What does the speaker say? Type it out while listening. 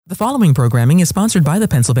The following programming is sponsored by the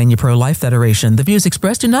Pennsylvania Pro-Life Federation. The views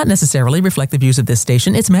expressed do not necessarily reflect the views of this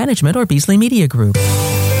station, its management, or Beasley Media Group.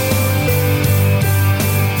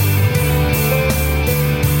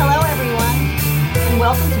 Hello, everyone, and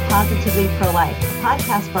welcome to Positively Pro-Life, a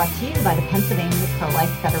podcast brought to you by the Pennsylvania Pro-Life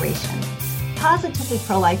Federation. Positively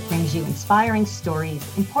Pro-Life brings you inspiring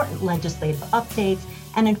stories, important legislative updates,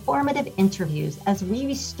 and informative interviews as we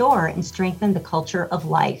restore and strengthen the culture of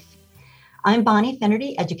life. I'm Bonnie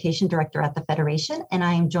Finnerty, Education Director at the Federation, and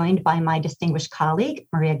I am joined by my distinguished colleague,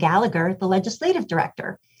 Maria Gallagher, the Legislative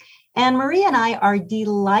Director. And Maria and I are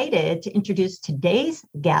delighted to introduce today's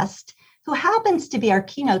guest, who happens to be our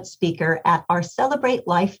keynote speaker at our Celebrate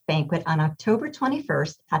Life banquet on October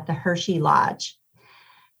 21st at the Hershey Lodge.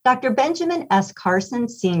 Dr. Benjamin S. Carson,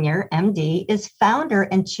 Sr., MD, is founder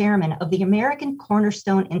and chairman of the American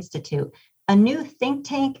Cornerstone Institute, a new think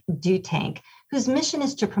tank, do tank, whose mission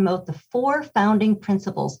is to promote the four founding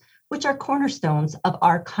principles, which are cornerstones of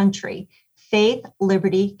our country: faith,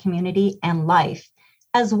 liberty, community, and life,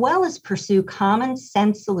 as well as pursue common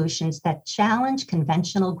sense solutions that challenge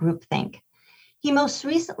conventional groupthink. He most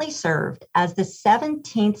recently served as the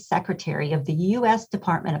 17th Secretary of the U.S.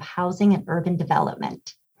 Department of Housing and Urban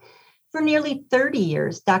Development. For nearly 30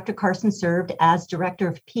 years, Dr. Carson served as Director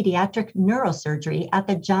of Pediatric Neurosurgery at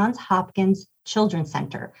the Johns Hopkins Children's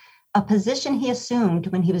Center, a position he assumed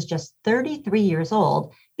when he was just 33 years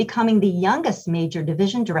old, becoming the youngest major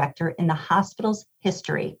division director in the hospital's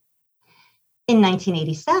history. In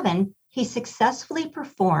 1987, he successfully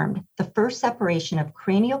performed the first separation of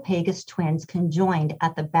craniopagus twins conjoined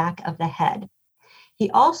at the back of the head. He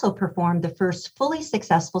also performed the first fully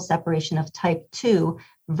successful separation of type 2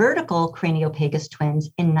 vertical craniopagus twins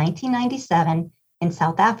in 1997 in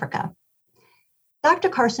South Africa. Dr.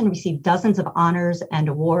 Carson received dozens of honors and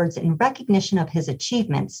awards in recognition of his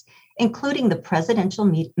achievements, including the Presidential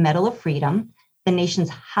Medal of Freedom, the nation's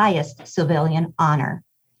highest civilian honor.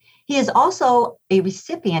 He is also a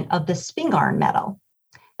recipient of the Spingarn Medal,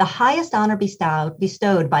 the highest honor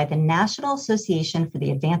bestowed by the National Association for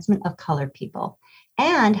the Advancement of Colored People,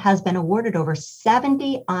 and has been awarded over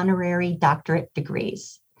 70 honorary doctorate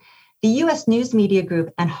degrees. The U.S. News Media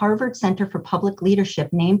Group and Harvard Center for Public Leadership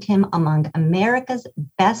named him among America's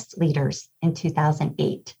best leaders in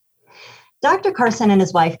 2008. Dr. Carson and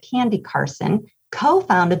his wife, Candy Carson,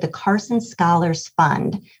 co-founded the Carson Scholars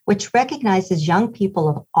Fund, which recognizes young people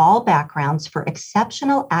of all backgrounds for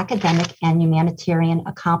exceptional academic and humanitarian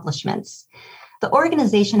accomplishments. The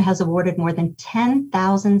organization has awarded more than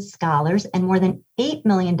 10,000 scholars and more than $8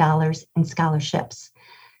 million in scholarships.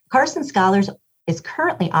 Carson Scholars is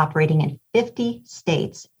currently operating in 50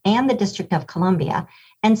 states and the District of Columbia,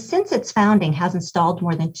 and since its founding has installed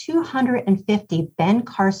more than 250 Ben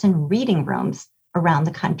Carson reading rooms around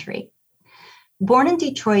the country. Born in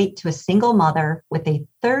Detroit to a single mother with a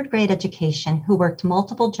third-grade education who worked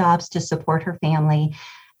multiple jobs to support her family,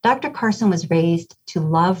 Dr. Carson was raised to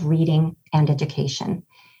love reading and education.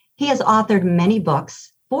 He has authored many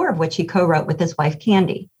books, 4 of which he co-wrote with his wife,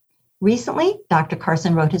 Candy. Recently, Dr.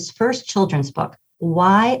 Carson wrote his first children's book,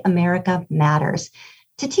 Why America Matters,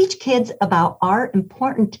 to teach kids about our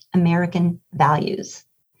important American values.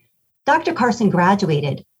 Dr. Carson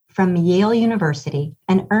graduated from Yale University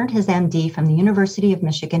and earned his MD from the University of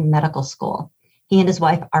Michigan Medical School. He and his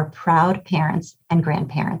wife are proud parents and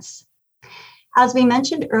grandparents. As we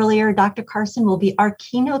mentioned earlier, Dr. Carson will be our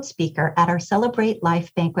keynote speaker at our Celebrate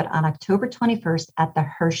Life banquet on October 21st at the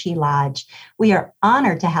Hershey Lodge. We are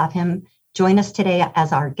honored to have him join us today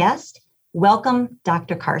as our guest. Welcome,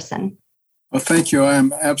 Dr. Carson. Well, thank you. I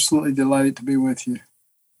am absolutely delighted to be with you.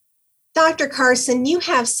 Dr. Carson, you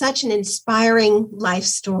have such an inspiring life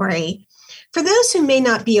story. For those who may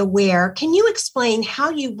not be aware, can you explain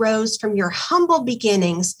how you rose from your humble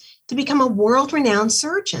beginnings to become a world-renowned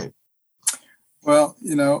surgeon? Well,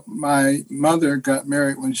 my mother got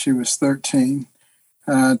married when she was 13,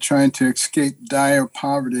 trying to escape dire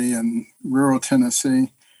poverty in rural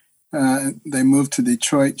Tennessee. They moved to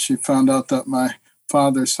Detroit. She found out that my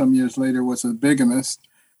father, some years later, was a bigamist.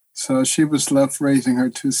 So she was left raising her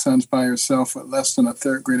 2 sons by herself with less than a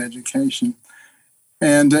third-grade education.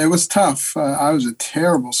 And it was tough. I was a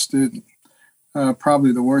terrible student,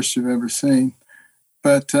 probably the worst you've ever seen.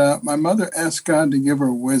 But my mother asked God to give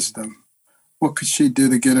her wisdom. What could she do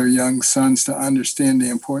to get her young sons to understand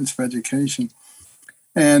the importance of education?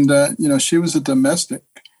 And, she was a domestic,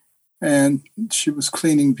 and she was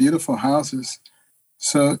cleaning beautiful houses.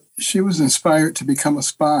 So she was inspired to become a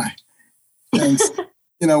spy. And,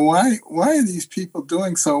 why are these people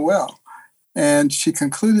doing so well? And she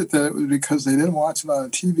concluded that it was because they didn't watch a lot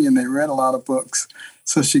of TV and they read a lot of books.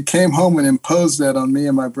 So she came home and imposed that on me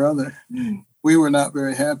and my brother. We were not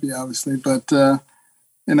very happy, obviously, but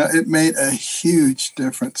it made a huge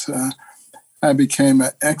difference. I became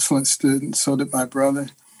an excellent student, so did my brother.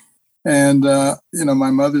 And,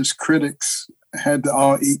 my mother's critics had to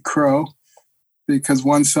all eat crow because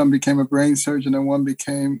one son became a brain surgeon and one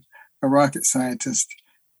became a rocket scientist.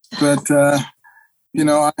 But,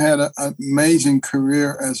 I had an amazing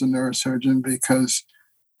career as a neurosurgeon because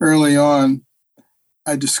early on,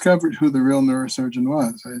 I discovered who the real neurosurgeon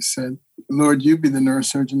was. I said, Lord, you be the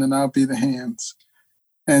neurosurgeon and I'll be the hands.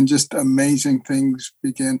 And just amazing things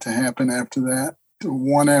began to happen after that,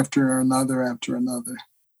 one after another after another.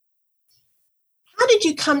 How did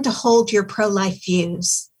you come to hold your pro-life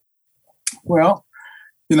views? Well,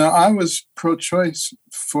 I was pro-choice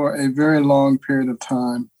for a very long period of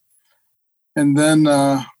time. And then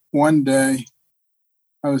one day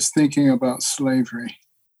I was thinking about slavery.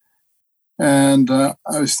 And I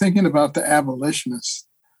was thinking about the abolitionists.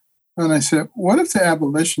 And I said, what if the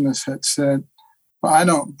abolitionists had said, well, I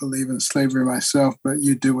don't believe in slavery myself, but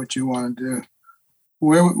you do what you want to do?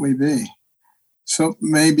 Where would we be? So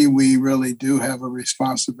maybe we really do have a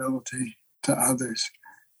responsibility to others.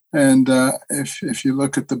 And if you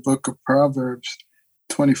look at the book of Proverbs,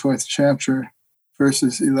 24th chapter,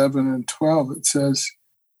 verses 11 and 12, it says,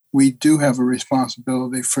 we do have a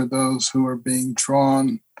responsibility for those who are being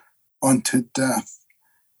drawn unto death.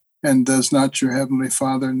 And does not your heavenly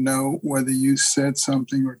Father know whether you said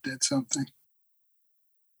something or did something?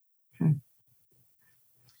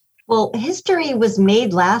 Well, history was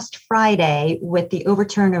made last Friday with the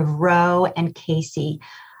overturn of Roe and Casey.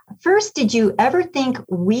 First, did you ever think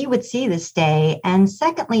we would see this day? And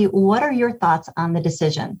secondly, what are your thoughts on the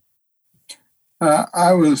decision?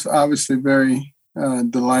 I was obviously very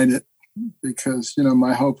delighted because,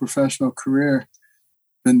 my whole professional career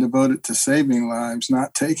been devoted to saving lives,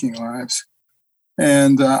 not taking lives.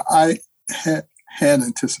 And I had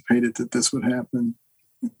anticipated that this would happen.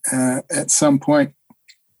 At some point,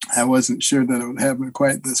 I wasn't sure that it would happen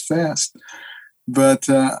quite this fast, but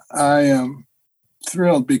I am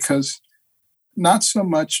thrilled because not so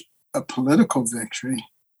much a political victory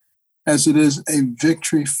as it is a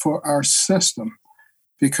victory for our system,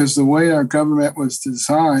 because the way our government was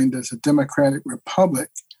designed as a democratic republic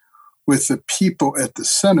with the people at the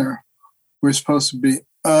center, we're supposed to be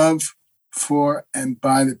of, for, and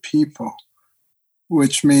by the people,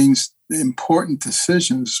 which means the important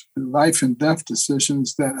decisions, life and death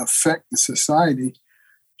decisions that affect the society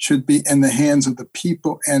should be in the hands of the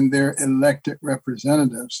people and their elected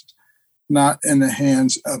representatives, not in the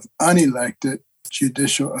hands of unelected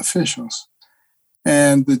judicial officials.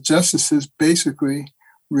 And the justices basically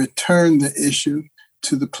return the issue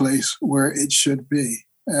to the place where it should be.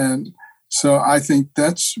 And so I think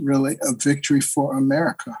that's really a victory for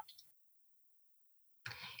America.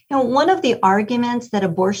 One of the arguments that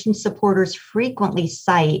abortion supporters frequently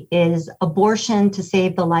cite is abortion to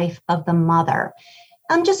save the life of the mother.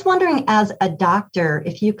 I'm just wondering, as a doctor,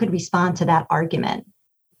 if you could respond to that argument.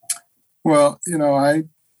 Well, I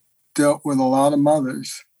dealt with a lot of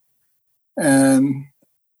mothers, and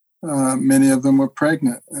many of them were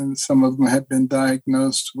pregnant, and some of them had been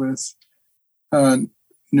diagnosed with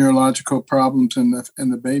neurological problems in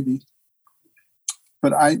the baby.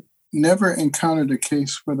 But I never encountered a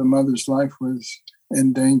case where the mother's life was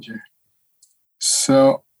in danger.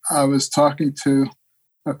 So I was talking to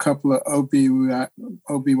a couple of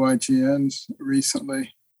OBGYNs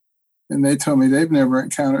recently, and they told me they've never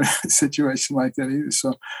encountered a situation like that either.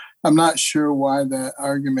 So I'm not sure why that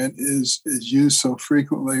argument is used so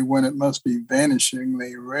frequently when it must be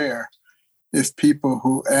vanishingly rare if people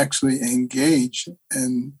who actually engage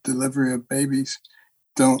in delivery of babies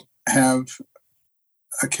don't have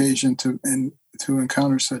occasion to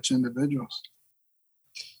encounter such individuals.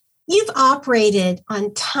 You've operated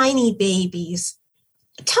on tiny babies.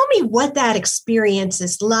 Tell me what that experience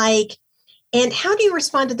is like, and how do you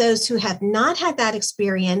respond to those who have not had that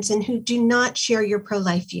experience and who do not share your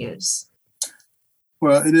pro-life views?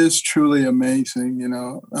 Well, it is truly amazing.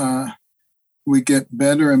 We get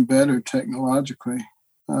better and better technologically.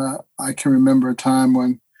 I can remember a time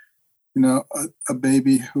when, a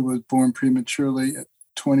baby who was born prematurely at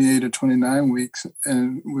 28 or 29 weeks,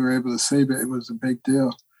 and we were able to save it. It was a big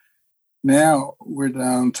deal. Now we're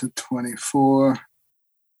down to 24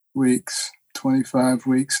 weeks, 25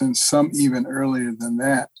 weeks, and some even earlier than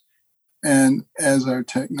that. And as our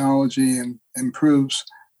technology improves,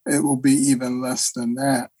 it will be even less than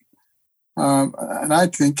that. And I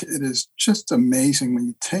think it is just amazing when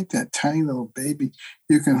you take that tiny little baby,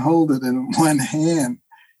 you can hold it in one hand,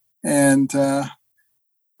 and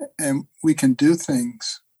we can do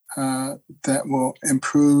things that will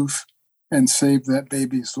improve and save that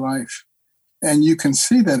baby's life. And you can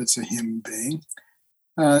see that it's a human being.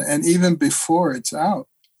 And even before it's out,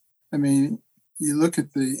 I mean, you look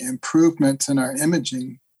at the improvements in our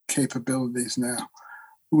imaging capabilities now.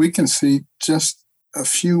 We can see just a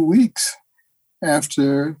few weeks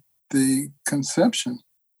after the conception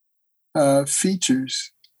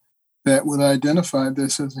features that would identify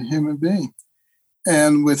this as a human being.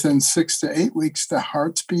 And within 6 to 8 weeks, the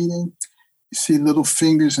heart's beating. You see little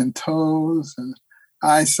fingers and toes and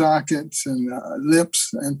eye sockets and lips.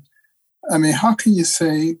 And I mean, how can you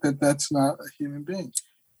say that that's not a human being?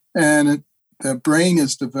 And the brain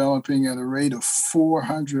is developing at a rate of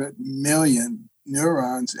 400 million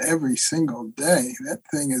neurons every single day. That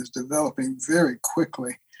thing is developing very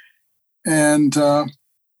quickly. And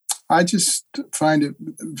I just find it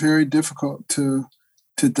very difficult to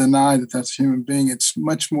deny that that's a human being. It's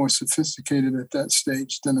much more sophisticated at that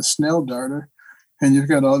stage than a snail darter. And you've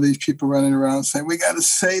got all these people running around saying, we got to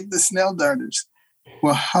save the snail darters.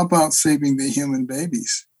 Well, how about saving the human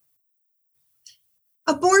babies?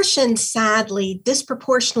 Abortion, sadly,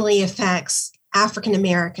 disproportionately affects African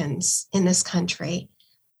Americans in this country.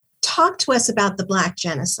 Talk to us about the Black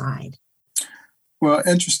genocide. Well,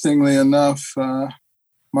 interestingly enough,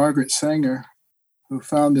 Margaret Sanger, who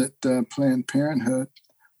founded Planned Parenthood,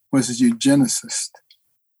 was a eugenicist.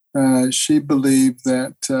 She believed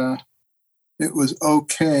that it was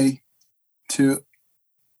okay to,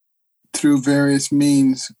 through various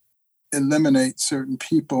means, eliminate certain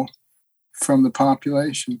people from the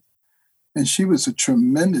population. And she was a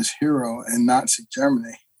tremendous hero in Nazi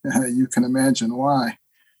Germany. You can imagine why.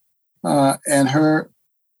 And her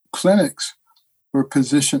clinics were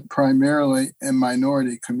positioned primarily in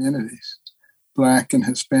minority communities, Black and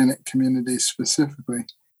Hispanic communities specifically,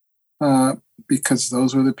 because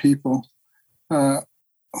those were the people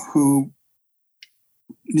who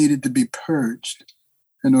needed to be purged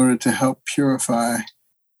in order to help purify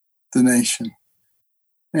the nation.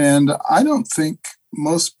 And I don't think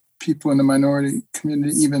most people in the minority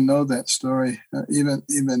community even know that story,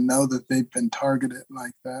 even know that they've been targeted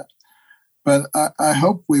like that. But I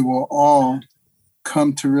hope we will all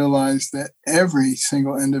come to realize that every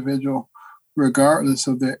single individual, regardless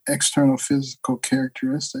of their external physical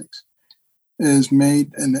characteristics, is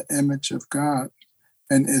made in the image of God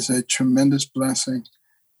and is a tremendous blessing.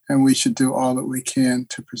 And we should do all that we can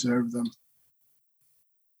to preserve them.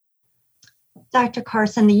 Dr.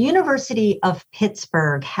 Carson, the University of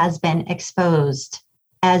Pittsburgh has been exposed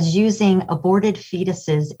as using aborted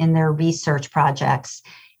fetuses in their research projects.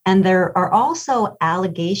 And there are also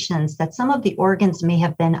allegations that some of the organs may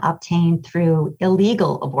have been obtained through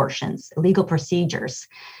illegal abortions, illegal procedures.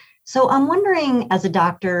 So I'm wondering, as a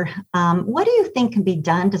doctor, what do you think can be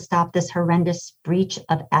done to stop this horrendous breach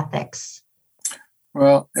of ethics?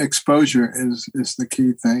 Well, exposure is the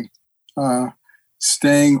key thing.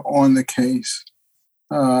 Staying on the case,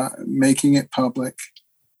 making it public.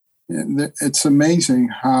 It's amazing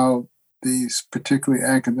how these particularly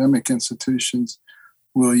academic institutions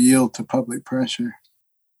will yield to public pressure.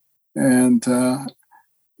 And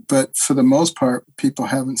but for the most part, people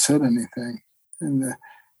haven't said anything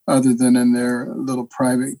other than in their little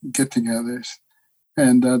private get-togethers.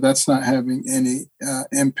 And that's not having any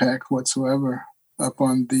impact whatsoever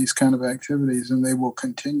upon these kind of activities, and they will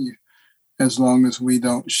continue as long as we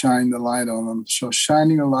don't shine the light on them. So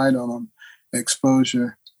shining a light on them,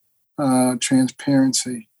 exposure,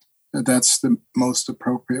 transparency, that's the most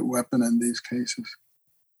appropriate weapon in these cases.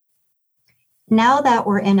 Now that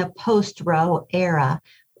we're in a post-Roe era,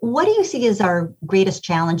 what do you see as our greatest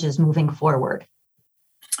challenges moving forward?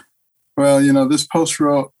 Well, this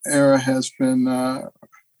post-Roe era has been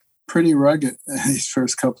pretty rugged in these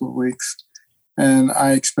first couple of weeks, and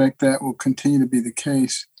I expect that will continue to be the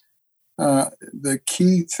case. The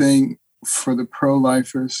key thing for the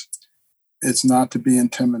pro-lifers is not to be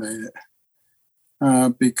intimidated,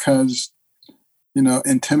 because,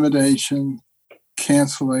 intimidation,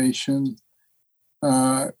 cancellation,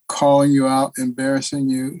 calling you out, embarrassing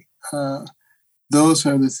you, those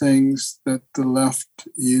are the things that the left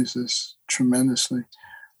uses tremendously.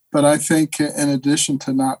 But I think in addition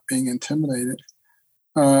to not being intimidated,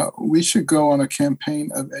 we should go on a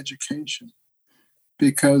campaign of education,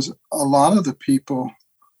 because a lot of the people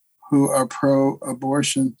who are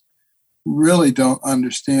pro-abortion really don't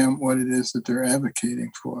understand what it is that they're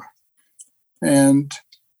advocating for. And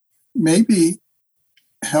maybe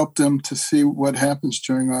help them to see what happens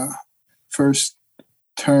during a first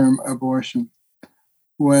term abortion.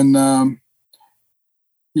 When,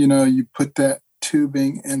 you put that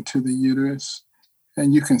tubing into the uterus,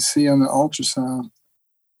 and you can see on the ultrasound,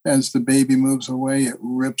 as the baby moves away, it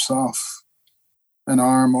rips off an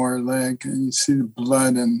arm or a leg, and you see the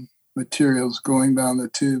blood and materials going down the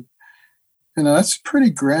tube. That's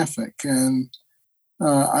pretty graphic, and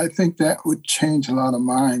I think that would change a lot of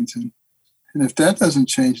minds. And if that doesn't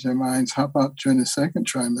change their minds, how about during the second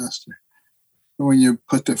trimester? When you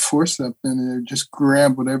put the forceps in there, just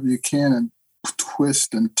grab whatever you can and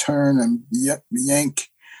twist and turn and yank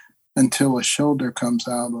until a shoulder comes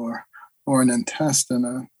out or an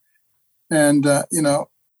intestine. You're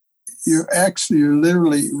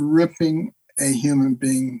literally ripping a human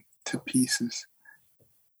being to pieces.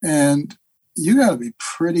 And you got to be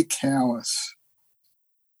pretty callous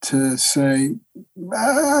to say,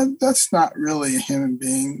 that's not really a human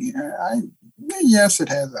being. Yes, it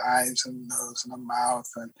has eyes and a nose and a mouth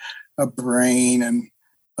and a brain and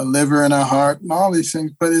a liver and a heart and all these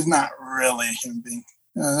things, but it's not really a human being.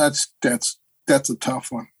 That's a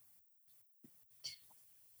tough one.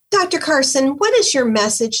 Dr. Carson, what is your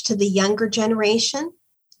message to the younger generation?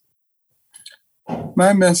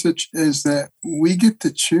 My message is that we get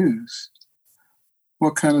to choose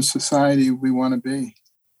what kind of society we want to be.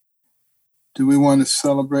 Do we want to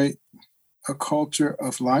celebrate a culture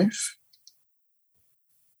of life?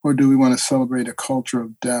 Or do we want to celebrate a culture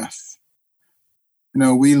of death?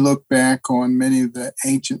 We look back on many of the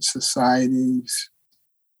ancient societies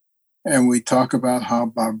and we talk about how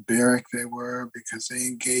barbaric they were because they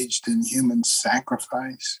engaged in human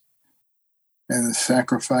sacrifice and the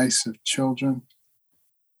sacrifice of children.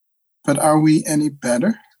 But are we any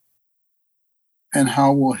better? And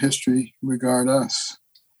how will history regard us?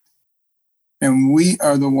 And we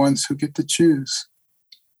are the ones who get to choose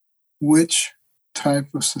which type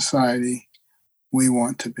of society we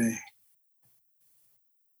want to be.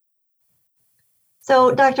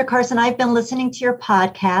 So, Dr. Carson, I've been listening to your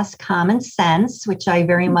podcast, Common Sense, which I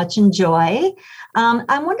very much enjoy. I'm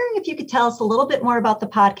wondering if you could tell us a little bit more about the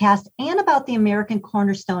podcast and about the American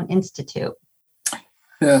Cornerstone Institute.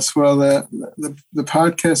 Yes, well, the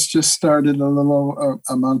podcast just started a little over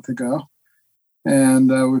a month ago,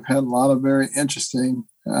 and we've had a lot of very interesting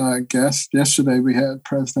guests. Yesterday, we had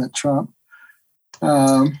President Trump,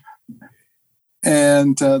 and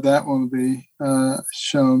that will be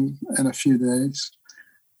shown in a few days.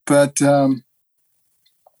 But the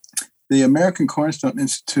American Cornerstone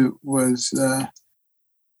Institute was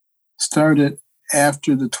started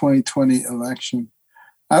after the 2020 election.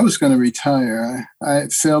 I was going to retire. I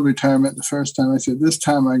failed retirement the first time. I said, this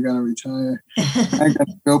time I'm going to retire. I'm going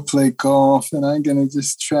to go play golf, and I'm going to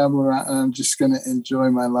just travel around, and I'm just going to enjoy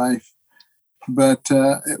my life. But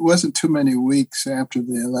it wasn't too many weeks after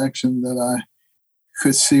the election that I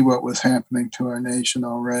could see what was happening to our nation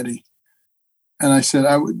already. And I said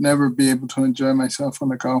I would never be able to enjoy myself on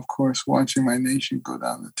the golf course watching my nation go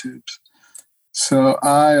down the tubes. So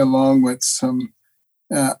I, along with some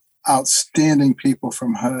outstanding people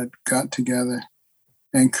from HUD, got together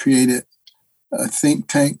and created a think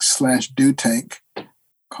tank / do tank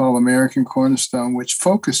called American Cornerstone, which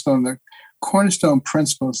focused on the cornerstone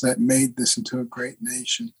principles that made this into a great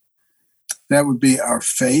nation. That would be our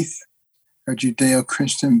faith, our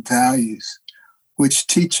Judeo-Christian values, which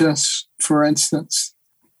teach us, for instance,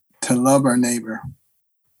 to love our neighbor.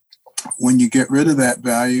 When you get rid of that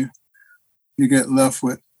value, you get left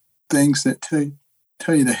with things that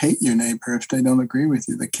tell you to hate your neighbor if they don't agree with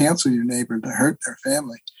you, to cancel your neighbor, to hurt their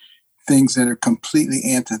family, things that are completely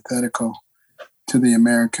antithetical to the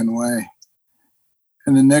American way.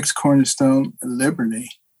 And the next cornerstone, liberty,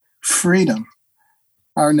 freedom.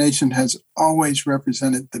 Our nation has always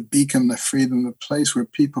represented the beacon of freedom, the place where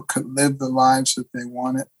people could live the lives that they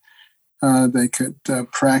wanted. They could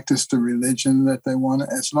practice the religion that they wanted,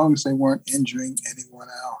 as long as they weren't injuring anyone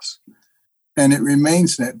else. And it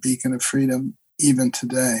remains that beacon of freedom even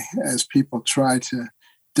today, as people try to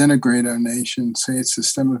denigrate our nation, say it's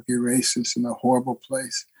systemically racist and a horrible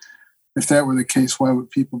place. If that were the case, why would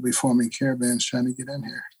people be forming caravans trying to get in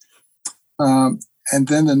here? And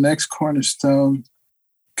then the next cornerstone,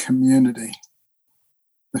 community.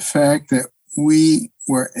 The fact that we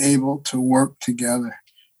were able to work together,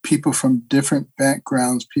 people from different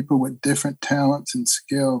backgrounds, people with different talents and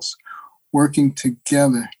skills, working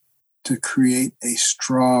together to create a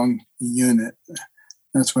strong unit.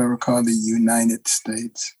 That's why we're called the United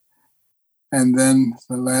States. And then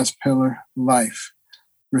the last pillar, life.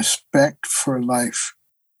 Respect for life,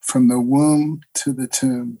 from the womb to the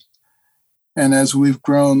tomb. And as we've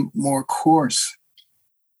grown more coarse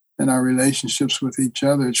and our relationships with each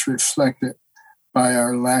other, it's reflected by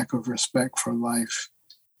our lack of respect for life.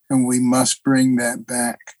 And we must bring that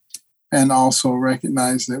back and also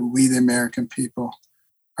recognize that we, the American people,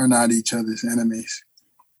 are not each other's enemies.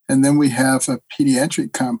 And then we have a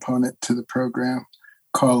pediatric component to the program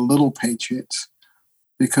called Little Patriots,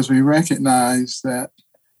 because we recognize that,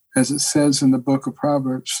 as it says in the book of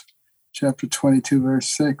Proverbs, chapter 22, verse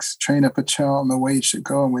 6, train up a child in the way he should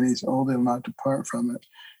go, and when he's old, he'll not depart from it.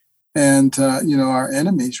 And, our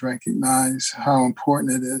enemies recognize how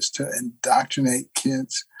important it is to indoctrinate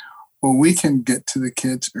kids. Well, we can get to the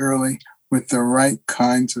kids early with the right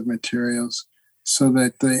kinds of materials so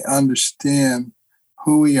that they understand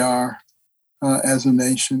who we are as a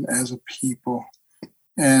nation, as a people,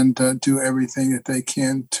 and do everything that they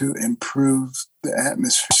can to improve the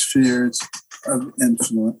atmospheres of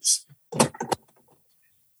influence.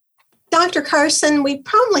 Dr. Carson, we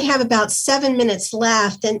probably have about 7 minutes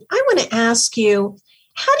left, and I want to ask you,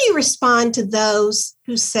 how do you respond to those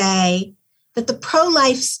who say that the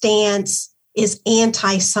pro-life stance is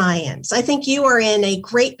anti-science? I think you are in a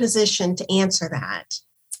great position to answer that.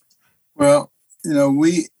 Well,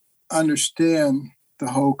 we understand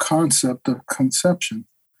the whole concept of conception.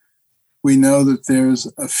 We know that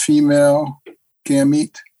there's a female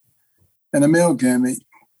gamete and a male gamete.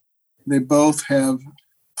 They both have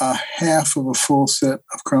a half of a full set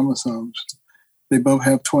of chromosomes. They both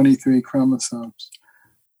have 23 chromosomes.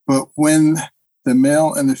 But when the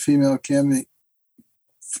male and the female gamete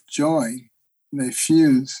join, they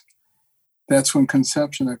fuse, that's when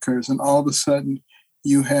conception occurs. And all of a sudden,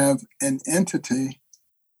 you have an entity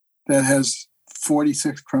that has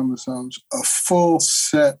 46 chromosomes, a full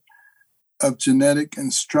set of genetic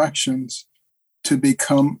instructions to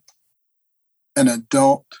become an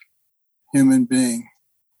adult human being.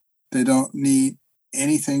 They don't need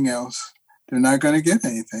anything else. They're not going to get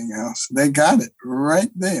anything else. They got it right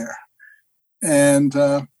there. And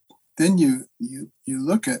then you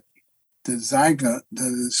look at the zygote that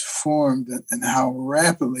is formed and how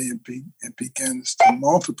rapidly it begins to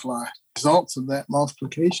multiply. Results of that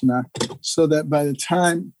multiplication are so that by the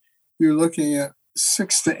time you're looking at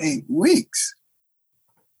 6 to 8 weeks,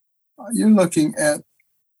 you're looking at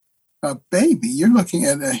a baby. You're looking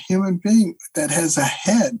at a human being that has a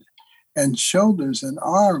head and shoulders and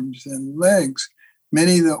arms and legs.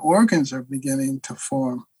 Many of the organs are beginning to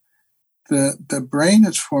form. The brain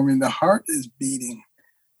is forming. The heart is beating.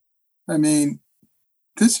 I mean,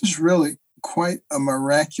 this is really quite a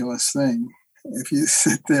miraculous thing if you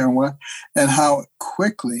sit there and watch, and how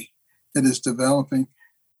quickly it is developing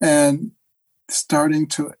and starting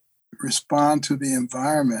to respond to the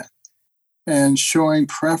environment and showing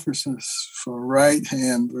preferences for right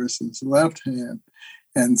hand versus left hand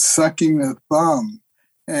and sucking the thumb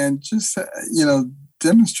and just,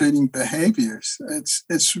 demonstrating behaviors.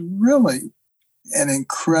 It's really an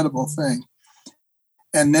incredible thing.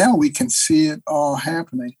 And now we can see it all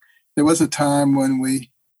happening. There was a time when we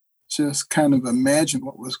just kind of imagined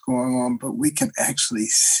what was going on, but we can actually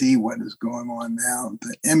see what is going on now.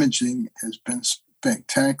 The imaging has been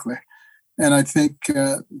spectacular. And I think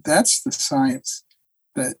that's the science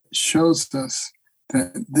that shows us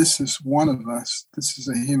that this is one of us. This is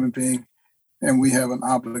a human being, and we have an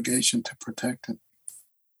obligation to protect it.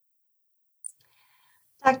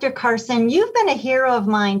 Dr. Carson, you've been a hero of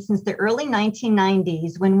mine since the early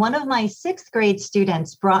 1990s when one of my 6th grade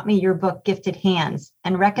students brought me your book, Gifted Hands,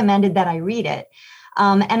 and recommended that I read it.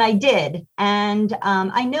 And I did. And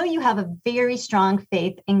I know you have a very strong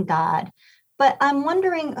faith in God, but I'm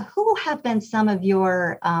wondering who have been some of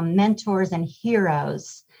your mentors and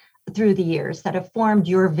heroes through the years that have formed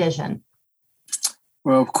your vision?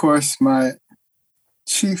 Well, of course, my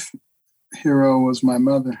chief hero was my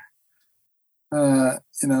mother.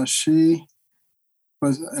 She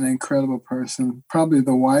was an incredible person, probably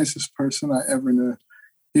the wisest person I ever knew,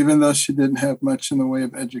 even though she didn't have much in the way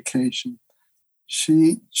of education.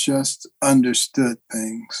 She just understood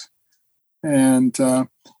things. And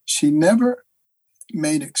she never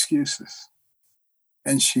made excuses.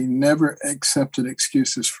 And she never accepted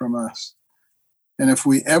excuses from us. And if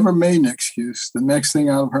we ever made an excuse, the next thing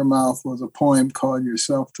out of her mouth was a poem called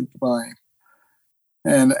Yourself to Blame.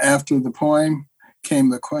 And after the poem came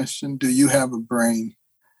the question, do you have a brain?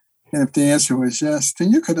 And if the answer was yes,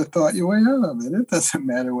 then you could have thought your way out of it. It doesn't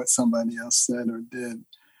matter what somebody else said or did.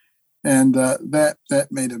 And that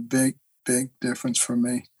made a big, big difference for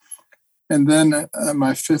me. And then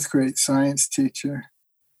my 5th grade science teacher,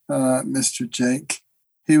 Mr. Jake,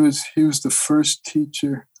 he was the first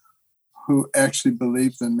teacher who actually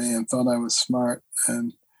believed in me and thought I was smart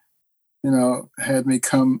and, had me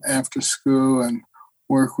come after school and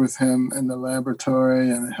work with him in the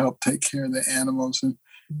laboratory and help take care of the animals. And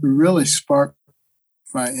it really sparked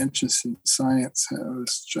my interest in science. It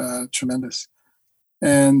was tremendous.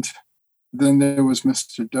 And then there was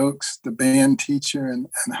Mr. Dokes, the band teacher in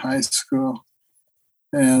high school.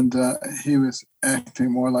 And he was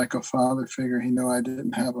acting more like a father figure. He knew I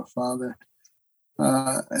didn't have a father.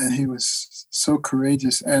 And he was so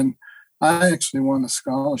courageous. And I actually won a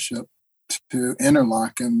scholarship to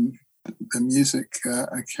Interlochen, the music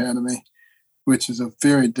academy, which is a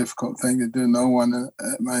very difficult thing to do. No one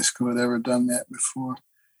at my school had ever done that before.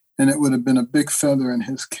 And it would have been a big feather in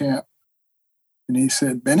his cap. And he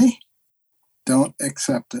said, Benny, don't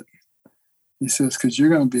accept it. He says, because you're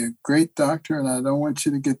going to be a great doctor and I don't want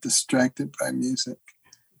you to get distracted by music.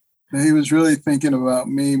 And he was really thinking about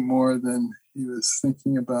me more than he was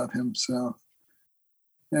thinking about himself.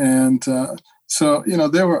 And so,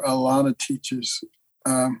 there were a lot of teachers.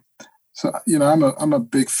 I'm a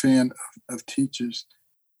big fan of teachers.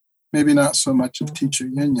 Maybe not so much of teacher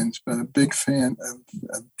unions, but a big fan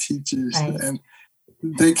of teachers. Right. And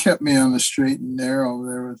they kept me on the straight and narrow.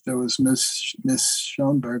 There was Miss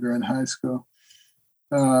Schoenberger in high school,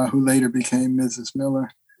 who later became Mrs.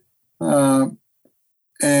 Miller.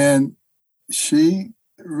 And she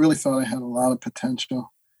really thought I had a lot of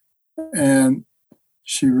potential. And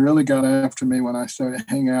she really got after me when I started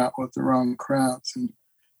hanging out with the wrong crowds. And,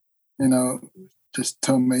 just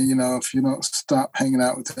told me, if you don't stop hanging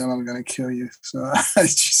out with them, I'm going to kill you. So I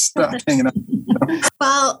just stopped hanging out with them.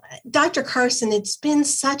 Well, Dr. Carson, it's been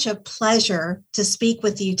such a pleasure to speak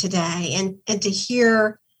with you today and to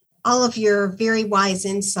hear all of your very wise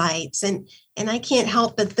insights. And I can't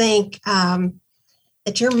help but think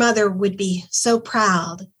that your mother would be so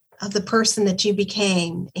proud of the person that you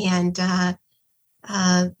became and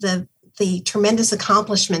the tremendous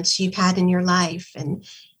accomplishments you've had in your life. And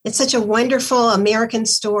it's such a wonderful American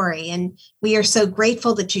story, and we are so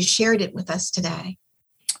grateful that you shared it with us today.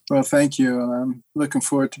 Well, thank you. And I'm looking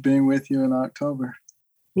forward to being with you in October.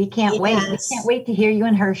 We can't wait. We can't wait to hear you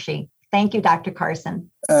in Hershey. Thank you, Dr. Carson.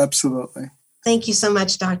 Absolutely. Thank you so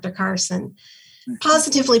much, Dr. Carson.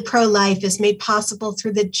 Positively Pro-Life is made possible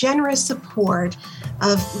through the generous support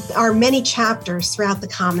of our many chapters throughout the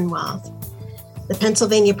Commonwealth. The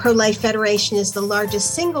Pennsylvania Pro-Life Federation is the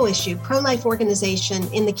largest single-issue pro-life organization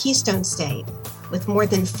in the Keystone State, with more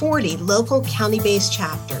than 40 local county-based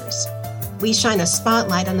chapters. We shine a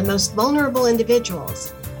spotlight on the most vulnerable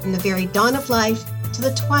individuals, from the very dawn of life to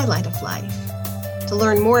the twilight of life. To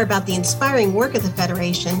learn more about the inspiring work of the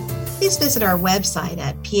Federation, please visit our website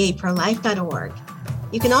at paprolife.org.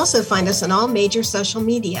 You can also find us on all major social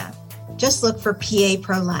media. Just look for PA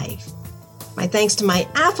Pro-Life. My thanks to my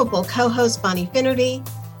affable co-host, Bonnie Finnerty,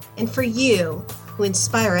 and for you who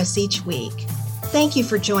inspire us each week. Thank you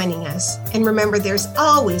for joining us. And remember, there's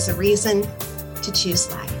always a reason to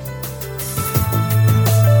choose life.